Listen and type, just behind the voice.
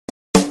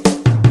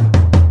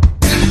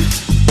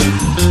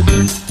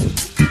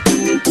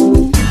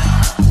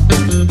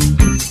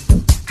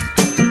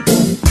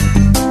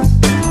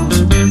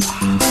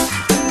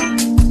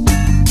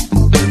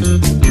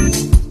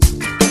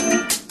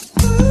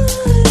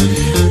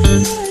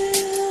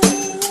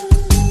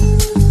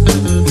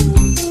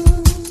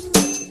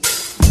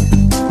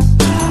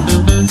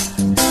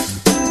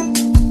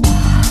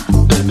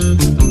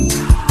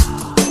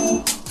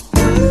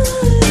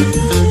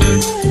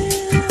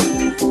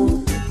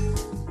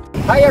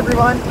Hi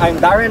everyone, I'm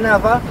Darren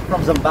Nava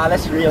from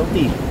Zambales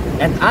Realty,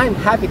 and I'm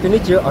happy to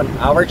meet you on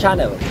our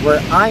channel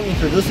where I'm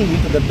introducing you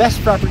to the best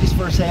properties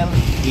for sale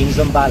in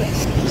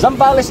Zambales.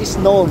 Zambales is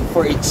known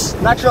for its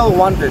natural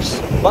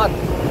wonders, but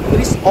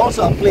it is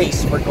also a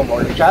place where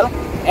commercial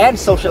and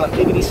social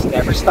activities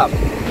never stop,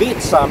 be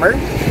it summer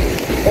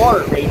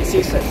or rainy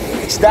season.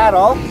 Is that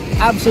all?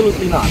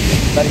 Absolutely not,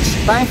 but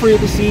it's time for you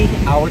to see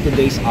our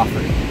today's offer.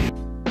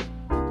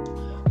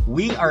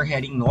 We are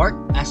heading north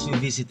as we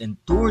visit and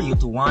tour you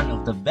to one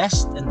of the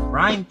best and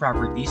prime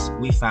properties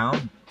we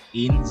found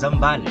in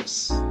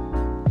Zambales.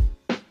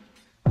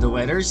 The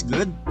weather is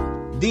good.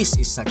 This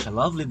is such a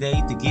lovely day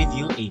to give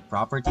you a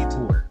property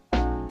tour.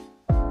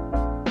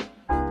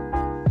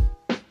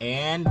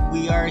 And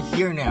we are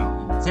here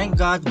now, and thank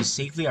God we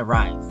safely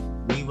arrived.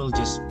 We will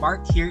just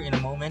park here in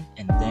a moment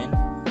and then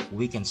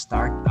we can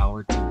start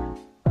our tour.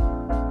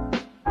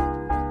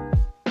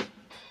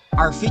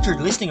 Our featured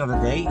listing of the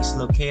day is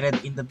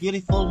located in the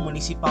beautiful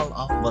municipal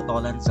of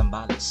Botolan,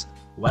 Zambales.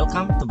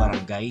 Welcome to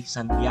Barangay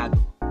Santiago.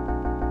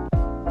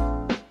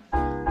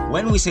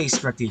 When we say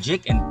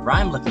strategic and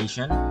prime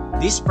location,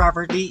 this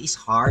property is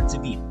hard to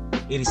beat.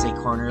 It is a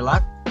corner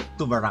lot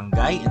to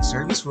Barangay and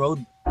Service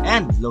Road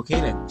and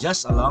located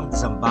just along the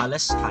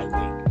Zambales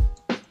Highway.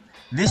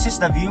 This is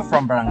the view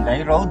from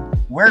Barangay Road,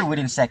 where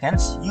within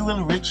seconds you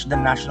will reach the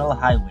National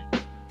Highway.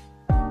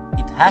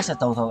 It has a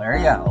total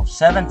area of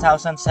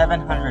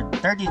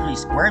 7,733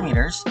 square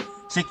meters,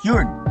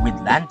 secured with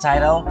land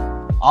title.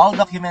 All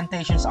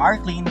documentations are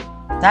clean,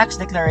 tax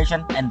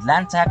declaration and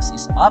land tax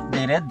is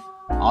updated.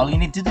 All you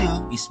need to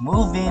do is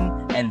move in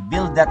and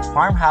build that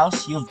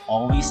farmhouse you've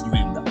always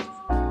dreamed of.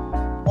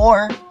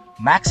 Or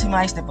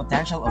maximize the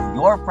potential of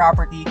your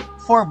property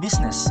for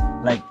business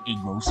like a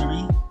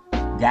grocery,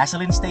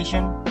 gasoline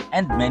station,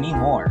 and many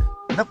more.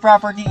 The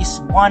property is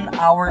 1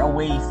 hour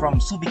away from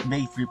Subic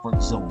Bay Freeport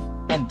Zone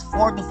and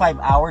 4 to 5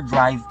 hour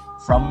drive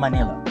from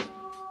Manila.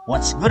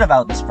 What's good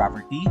about this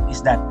property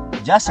is that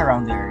just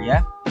around the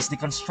area is the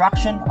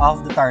construction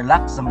of the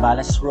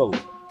Zambales-Tarlac Road,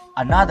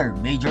 another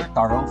major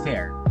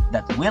thoroughfare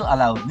that will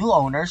allow new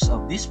owners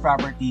of this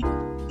property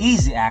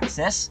easy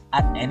access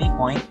at any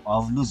point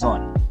of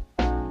Luzon.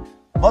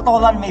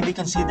 Botolan may be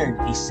considered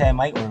a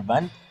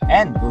semi-urban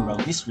and rural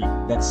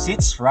district that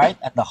sits right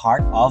at the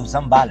heart of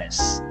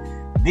Zambales.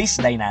 This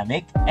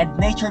dynamic and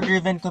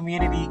nature-driven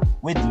community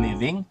with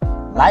living,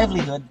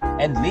 livelihood,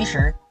 and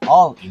leisure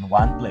all in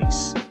one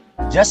place.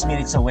 Just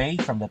minutes away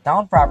from the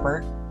town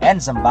proper and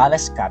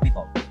Zambales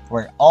capital,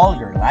 where all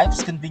your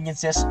life's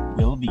conveniences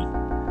will be.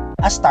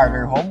 A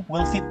starter home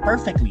will fit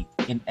perfectly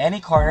in any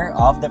corner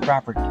of the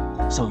property,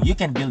 so you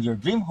can build your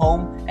dream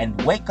home and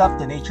wake up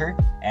to nature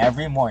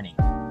every morning.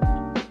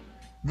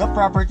 The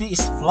property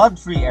is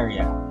flood-free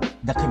area.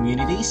 The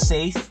community is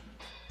safe.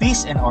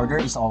 Peace and order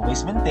is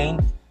always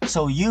maintained,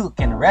 so you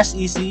can rest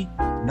easy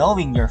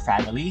knowing your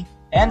family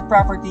and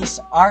properties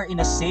are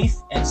in a safe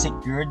and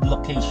secured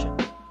location.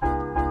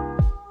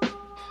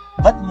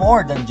 But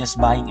more than just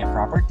buying a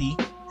property,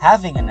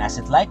 having an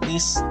asset like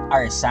this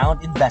are a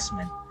sound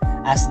investment,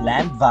 as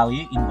land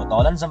value in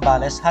Botolan,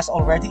 Zambales has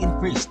already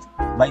increased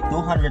by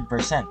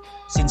 200%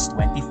 since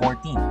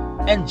 2014.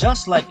 And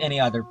just like any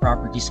other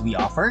properties we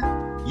offer,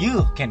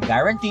 you can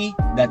guarantee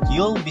that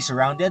you'll be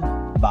surrounded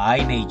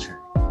by nature.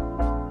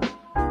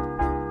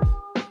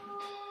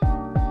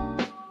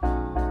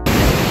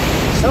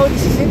 So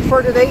this is it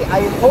for today. I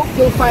hope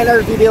you'll find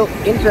our video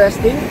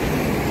interesting.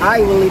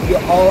 I will leave you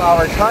all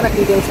our contact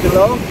details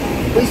below.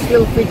 Please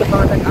feel free to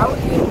contact our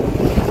team.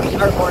 We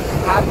are more than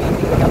happy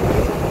to help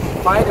you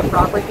find a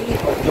property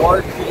of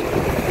your dream.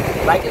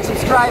 Like and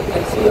subscribe,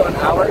 and see you on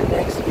our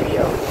next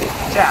video.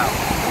 Ciao!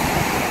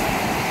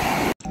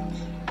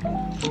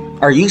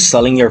 Are you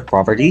selling your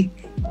property?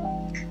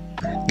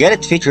 Get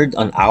it featured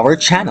on our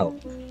channel.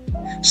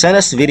 Send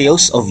us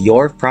videos of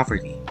your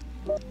property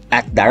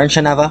at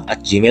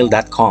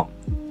darrenchanava@gmail.com.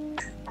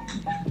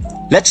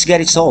 Let's get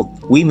it sold.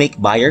 We make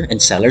buyer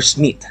and sellers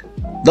meet.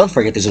 Don't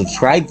forget to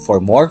subscribe for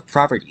more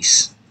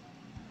properties.